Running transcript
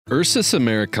Ursus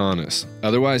americanus,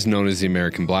 otherwise known as the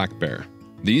American black bear.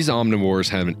 These omnivores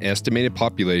have an estimated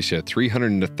population of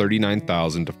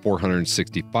 339,000 to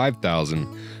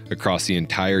 465,000 across the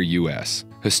entire U.S.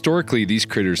 Historically, these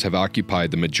critters have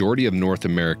occupied the majority of North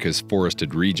America's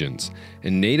forested regions,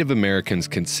 and Native Americans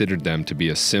considered them to be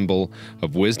a symbol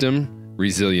of wisdom,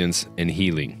 resilience, and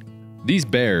healing. These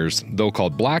bears, though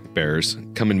called black bears,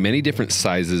 come in many different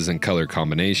sizes and color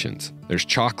combinations. There's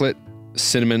chocolate,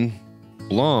 cinnamon,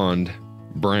 blonde,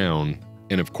 brown,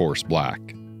 and of course black.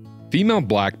 Female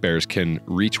black bears can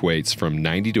reach weights from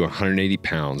 90 to 180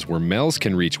 pounds, where males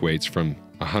can reach weights from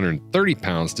 130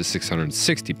 pounds to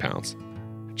 660 pounds.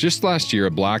 Just last year,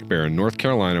 a black bear in North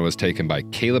Carolina was taken by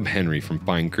Caleb Henry from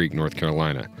Pine Creek, North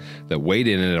Carolina, that weighed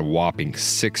in at a whopping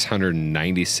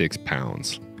 696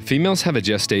 pounds. Females have a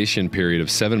gestation period of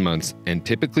 7 months and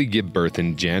typically give birth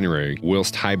in January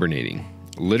whilst hibernating.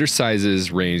 Litter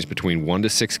sizes range between 1 to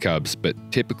 6 cubs, but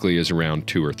typically is around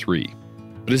 2 or 3.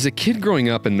 But as a kid growing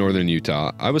up in northern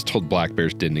Utah, I was told black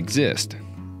bears didn't exist.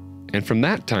 And from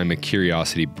that time, a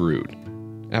curiosity brewed.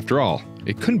 After all,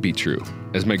 it couldn't be true,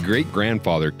 as my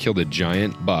great-grandfather killed a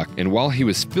giant buck, and while he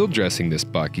was field dressing this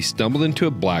buck, he stumbled into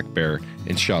a black bear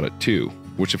and shot it too,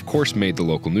 which of course made the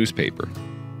local newspaper.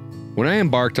 When I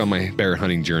embarked on my bear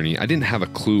hunting journey, I didn't have a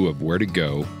clue of where to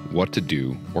go, what to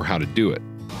do, or how to do it.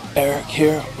 Eric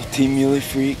here with Team Muley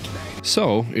Freak.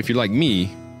 So, if you're like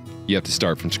me, you have to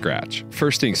start from scratch.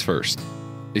 First things first,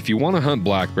 if you want to hunt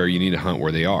black bear, you need to hunt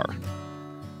where they are.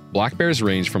 Black bears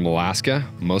range from Alaska,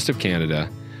 most of Canada,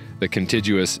 the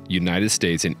contiguous United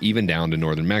States, and even down to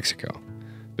northern Mexico.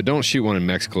 But don't shoot one in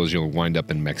Mexico, as you'll wind up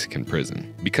in Mexican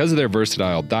prison. Because of their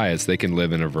versatile diets, they can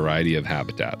live in a variety of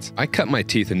habitats. I cut my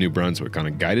teeth in New Brunswick on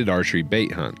a guided archery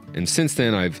bait hunt, and since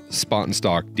then I've spot and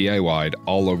stalk DIY'd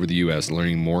all over the US,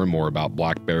 learning more and more about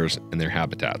black bears and their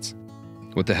habitats.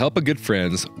 With the help of good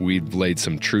friends, we've laid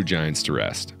some true giants to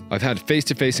rest. I've had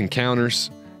face-to-face encounters,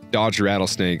 dodged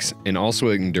rattlesnakes, and also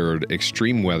endured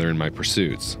extreme weather in my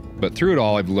pursuits. But through it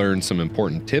all, I've learned some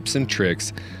important tips and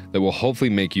tricks that will hopefully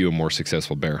make you a more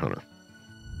successful bear hunter.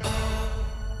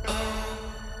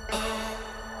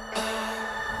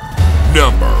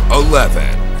 Number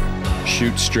 11.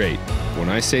 Shoot straight. When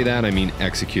I say that, I mean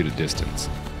execute a distance.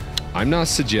 I'm not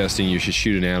suggesting you should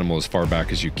shoot an animal as far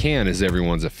back as you can, as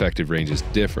everyone's effective range is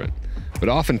different. But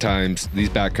oftentimes, these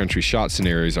backcountry shot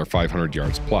scenarios are 500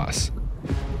 yards plus.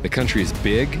 The country is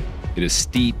big, it is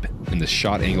steep, and the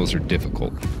shot angles are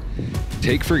difficult.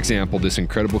 Take, for example, this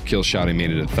incredible kill shot I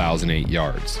made at 1,008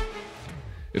 yards.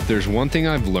 If there's one thing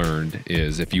I've learned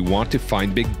is if you want to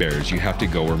find big bears, you have to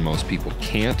go where most people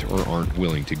can't or aren't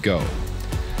willing to go.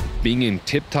 Being in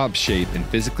tip-top shape and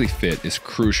physically fit is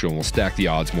crucial and will stack the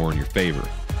odds more in your favor.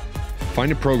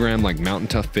 Find a program like Mountain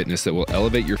Tough Fitness that will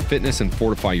elevate your fitness and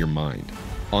fortify your mind.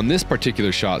 On this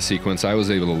particular shot sequence, I was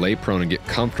able to lay prone and get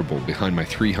comfortable behind my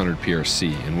 300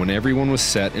 PRC, and when everyone was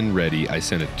set and ready, I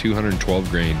sent a 212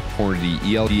 grain Hornady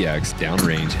ELDX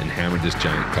downrange and hammered this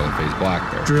giant color-phased black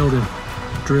bear. Drilled him.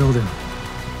 Drilled him.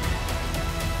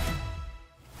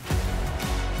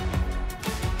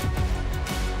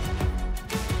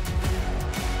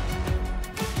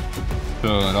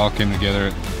 So it all came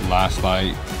together last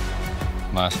night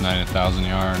at 1,000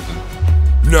 yards.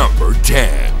 Number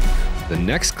 10. The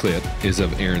next clip is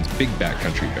of Aaron's big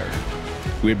backcountry bear.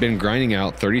 We had been grinding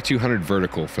out 3,200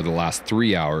 vertical for the last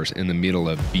 3 hours in the middle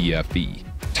of BFE.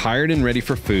 Tired and ready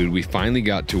for food, we finally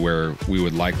got to where we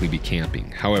would likely be camping.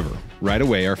 However, right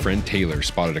away our friend Taylor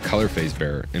spotted a color-phased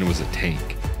bear, and it was a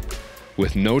tank.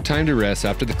 With no time to rest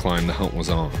after the climb, the hunt was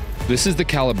on. This is the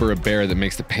caliber of bear that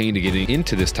makes the pain to getting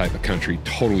into this type of country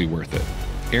totally worth it.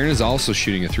 Aaron is also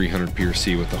shooting a 300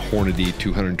 PRC with a Hornady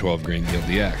 212 grain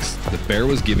ELDX. The bear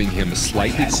was giving him a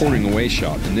slightly quartering away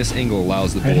shot, and this angle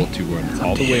allows the bullet to run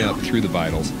all the way up through the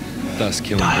vitals, thus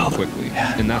killing him quickly.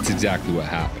 And that's exactly what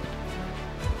happened.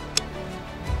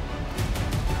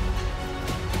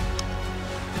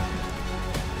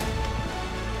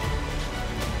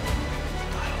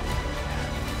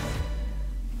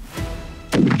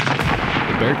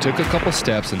 The bear took a couple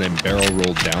steps and then barrel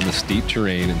rolled down the steep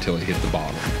terrain until it hit the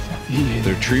bottom.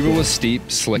 The retrieval was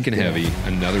steep, slick, and heavy,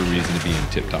 another reason to be in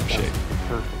tip-top shape.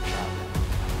 Perfect shot.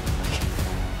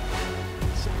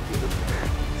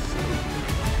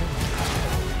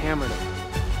 Hammered him.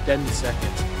 Dead in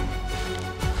seconds.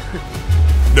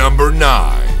 Number 9.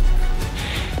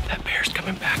 That bear's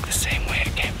coming back the same way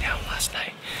it came down last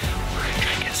night. We're gonna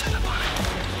try and get set up on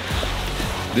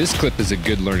it. This clip is a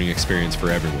good learning experience for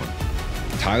everyone.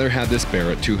 Tyler had this bear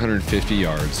at 250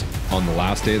 yards on the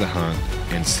last day of the hunt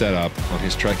and set up on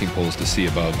his trekking poles to see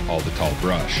above all the tall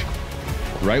brush.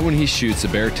 Right when he shoots, the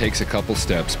bear takes a couple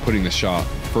steps, putting the shot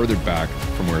further back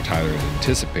from where Tyler had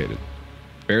anticipated.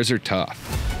 Bears are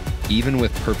tough, even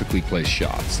with perfectly placed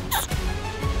shots.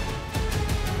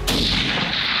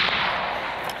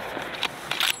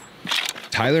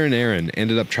 Tyler and Aaron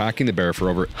ended up tracking the bear for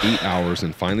over 8 hours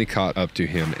and finally caught up to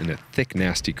him in a thick,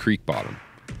 nasty creek bottom.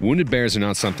 Wounded bears are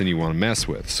not something you want to mess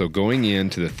with, so going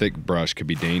into the thick brush could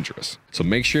be dangerous. So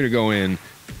make sure to go in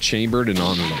chambered and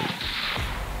on alert.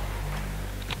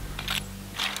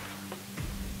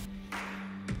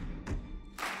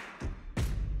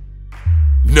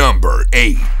 Number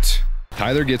 8.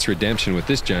 Tyler gets redemption with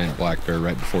this giant black bear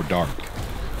right before dark.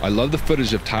 I love the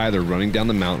footage of Tyler running down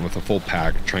the mountain with a full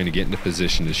pack trying to get into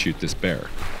position to shoot this bear.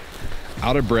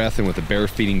 Out of breath and with the bear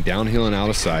feeding downhill and out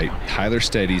of sight, Tyler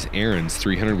steadies Aaron's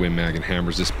 300 Win Mag and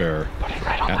hammers this bear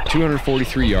at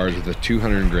 243 yards with a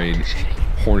 200 grain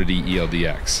Hornady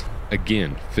ELDX.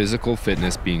 Again, physical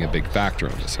fitness being a big factor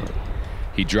on this hunt.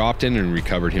 He dropped in and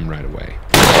recovered him right away.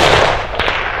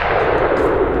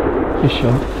 Good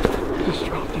shot. Just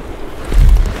dropped him.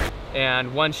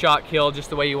 And one shot kill,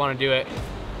 just the way you want to do it.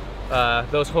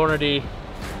 Those Hornady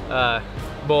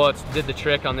bullets did the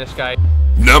trick on this guy.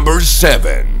 Number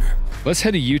 7. Let's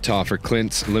head to Utah for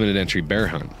Clint's limited entry bear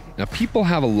hunt. Now, people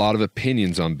have a lot of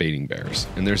opinions on baiting bears,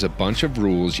 and there's a bunch of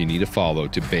rules you need to follow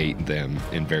to bait them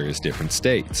in various different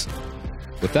states.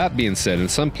 With that being said, in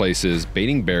some places,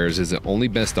 baiting bears is the only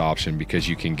best option because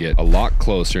you can get a lot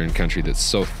closer in country that's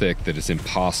so thick that it's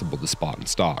impossible to spot and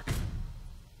stalk.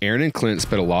 Aaron and Clint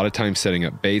spent a lot of time setting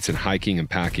up baits and hiking and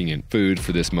packing in food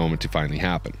for this moment to finally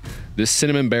happen. This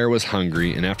cinnamon bear was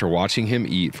hungry, and after watching him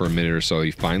eat for a minute or so,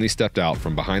 he finally stepped out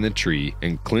from behind the tree,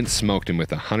 and Clint smoked him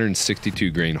with a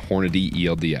 162 grain Hornady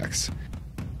ELDX.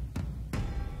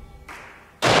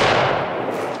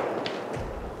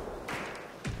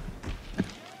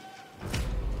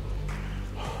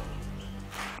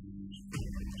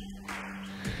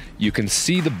 You can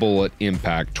see the bullet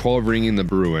impact 12 ringing the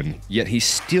Bruin, yet he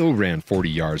still ran 40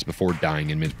 yards before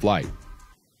dying in mid-flight.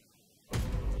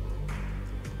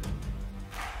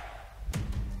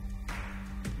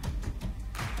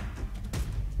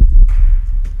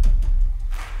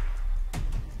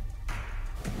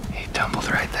 He tumbled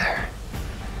right there.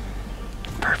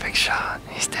 Perfect shot.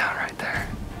 He's down right there.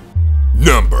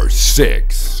 Number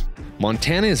 6.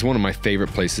 Montana is one of my favorite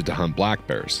places to hunt black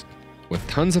bears. With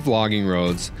tons of logging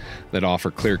roads that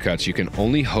offer clear cuts, you can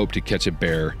only hope to catch a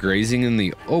bear grazing in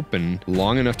the open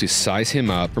long enough to size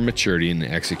him up for maturity and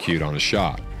execute on a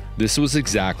shot. This was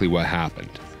exactly what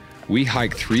happened. We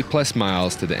hiked 3+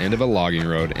 miles to the end of a logging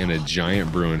road and a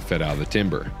giant Bruin fed out of the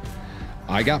timber.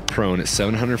 I got prone at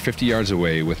 750 yards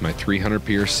away with my 300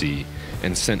 PRC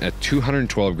and sent a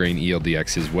 212 grain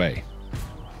ELDX his way.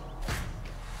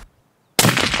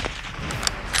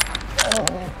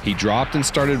 He dropped and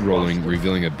started rolling,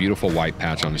 revealing a beautiful white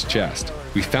patch on his chest.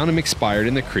 We found him expired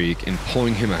in the creek, and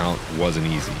pulling him out wasn't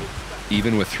easy,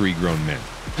 even with 3 grown men.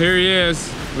 Here he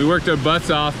is. We worked our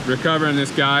butts off recovering this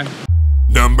guy.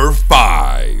 Number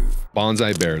 5.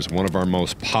 Bonsai Bears, one of our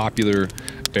most popular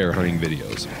bear hunting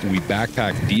videos. We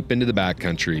backpacked deep into the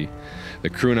backcountry. The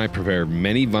crew and I prepared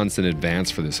many months in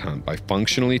advance for this hunt by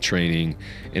functionally training,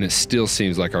 and it still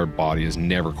seems like our body is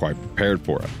never quite prepared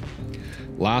for it.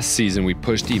 Last season, we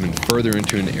pushed even further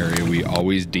into an area we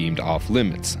always deemed off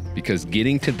limits because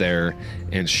getting to there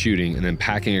and shooting and then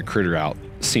packing a critter out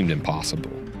seemed impossible.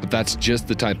 But that's just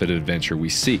the type of adventure we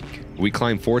seek. We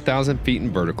climbed 4,000 feet in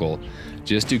vertical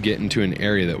just to get into an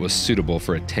area that was suitable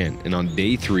for a tent, and on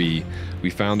day 3,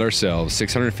 we found ourselves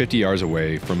 650 yards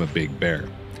away from a big bear.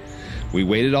 We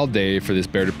waited all day for this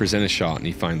bear to present a shot, and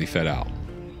he finally fed out.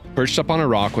 Perched up on a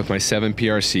rock with my 7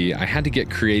 PRC, I had to get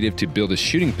creative to build a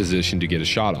shooting position to get a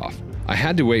shot off. I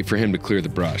had to wait for him to clear the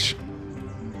brush.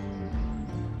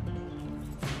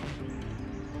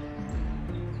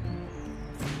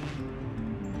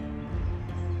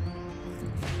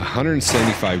 A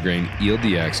 175 grain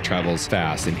ELDX travels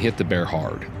fast and hit the bear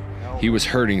hard. He was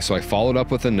hurting, so I followed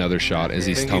up with another shot as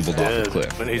he stumbled off the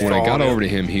cliff. When I got over to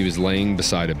him, he was laying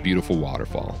beside a beautiful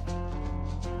waterfall.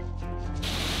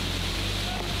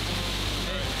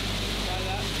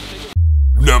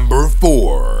 Number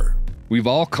 4. We've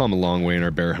all come a long way in our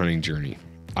bear hunting journey.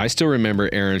 I still remember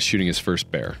Aaron shooting his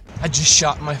first bear. I just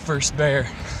shot my first bear.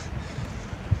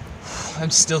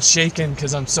 I'm still shaking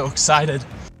because I'm so excited.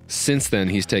 Since then,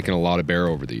 he's taken a lot of bear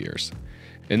over the years.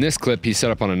 In this clip, he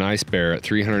set up on a nice bear at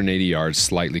 380 yards,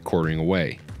 slightly quartering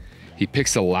away. He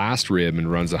picks the last rib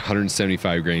and runs a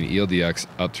 175 grain ELDX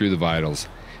up through the vitals,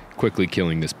 quickly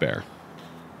killing this bear.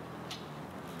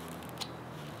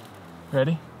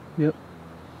 Ready? Yep.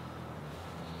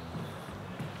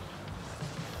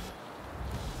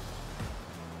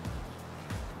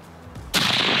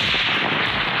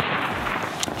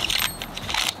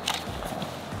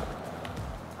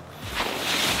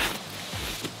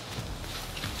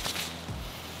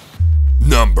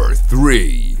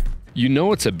 3. You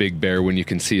know it's a big bear when you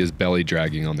can see his belly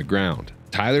dragging on the ground.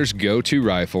 Tyler's go-to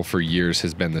rifle for years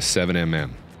has been the 7mm.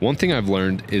 One thing I've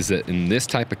learned is that in this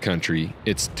type of country,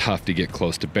 it's tough to get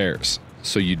close to bears,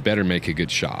 so you'd better make a good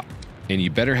shot. And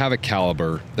you better have a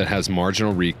caliber that has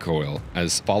marginal recoil,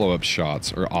 as follow-up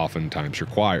shots are oftentimes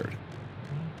required.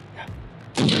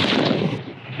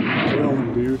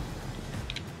 Dude.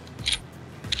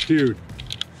 Dude.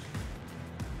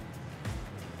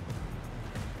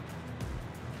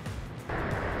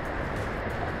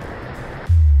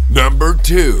 Number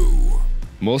 2.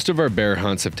 Most of our bear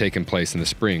hunts have taken place in the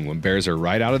spring when bears are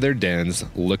right out of their dens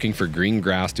looking for green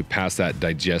grass to pass that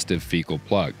digestive fecal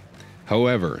plug.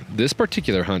 However, this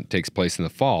particular hunt takes place in the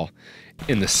fall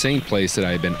in the same place that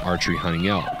I have been archery hunting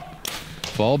elk.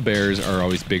 Fall bears are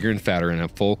always bigger and fatter and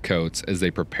have full coats as they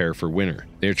prepare for winter.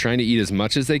 They are trying to eat as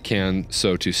much as they can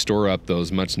so to store up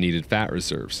those much needed fat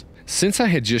reserves. Since I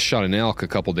had just shot an elk a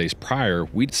couple days prior,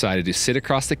 we decided to sit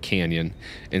across the canyon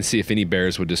and see if any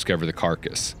bears would discover the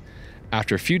carcass.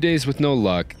 After a few days with no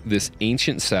luck, this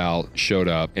ancient sow showed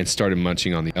up and started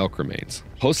munching on the elk remains.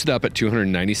 Posted up at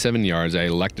 297 yards, I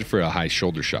elected for a high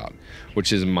shoulder shot,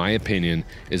 which is, in my opinion,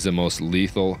 is the most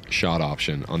lethal shot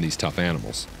option on these tough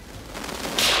animals.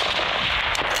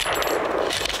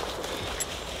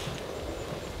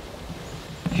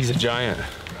 He's a giant.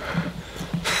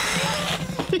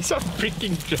 He's a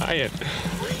freaking giant.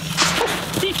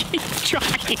 Freaking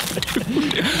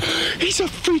giant, dude. He's a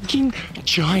freaking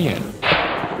giant.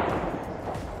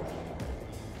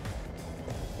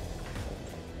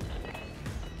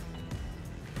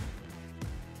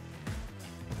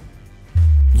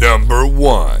 Number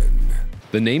 1.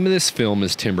 The name of this film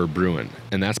is Timber Bruin,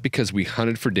 and that's because we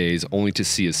hunted for days only to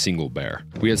see a single bear.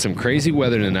 We had some crazy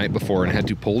weather the night before and had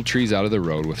to pull trees out of the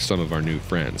road with some of our new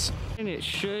friends. And it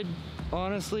should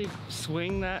honestly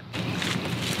swing that.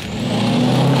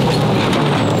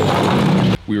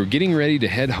 We were getting ready to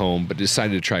head home, but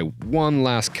decided to try one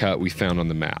last cut we found on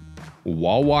the map.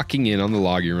 While walking in on the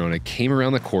logging road, I came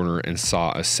around the corner and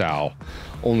saw a sow.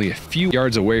 Only a few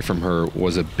yards away from her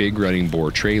was a big rutting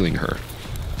boar trailing her.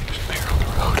 There's a bear on the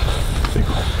road. Big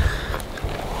one.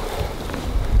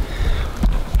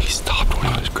 He stopped when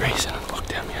I was grazing and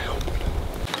looked at me. I opened.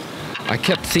 I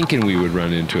kept thinking we would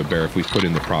run into a bear if we put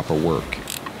in the proper work.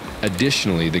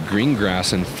 Additionally, the green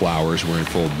grass and flowers were in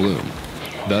full bloom,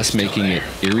 thus making it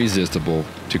irresistible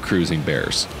to cruising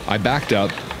bears. I backed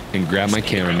up and grabbed my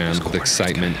cameraman with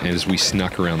excitement as we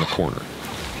snuck around the corner.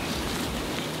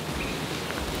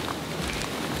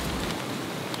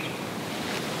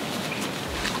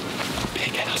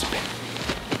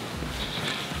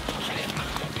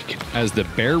 As the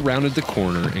bear rounded the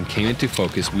corner and came into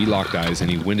focus, we locked eyes and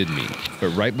he winded me. But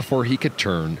right before he could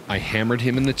turn, I hammered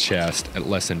him in the chest at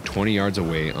less than 20 yards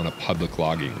away on a public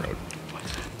logging road.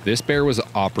 This bear was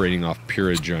operating off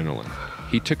pure adrenaline.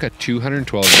 He took a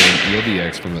 212 grain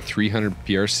ELDX from a 300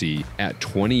 PRC at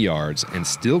 20 yards and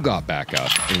still got back up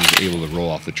and was able to roll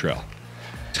off the trail.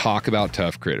 Talk about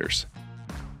tough critters.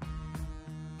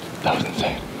 That was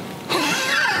insane.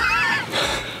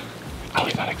 I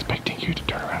was not expecting you to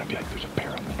turn around and be like, there's a bear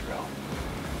on the trail.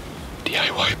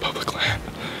 DIY public land.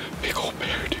 Big old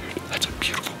bear, dude. That's a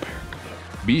beautiful bear.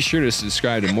 Be sure to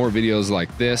subscribe to more videos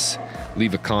like this,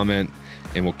 leave a comment,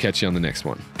 and we'll catch you on the next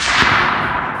one.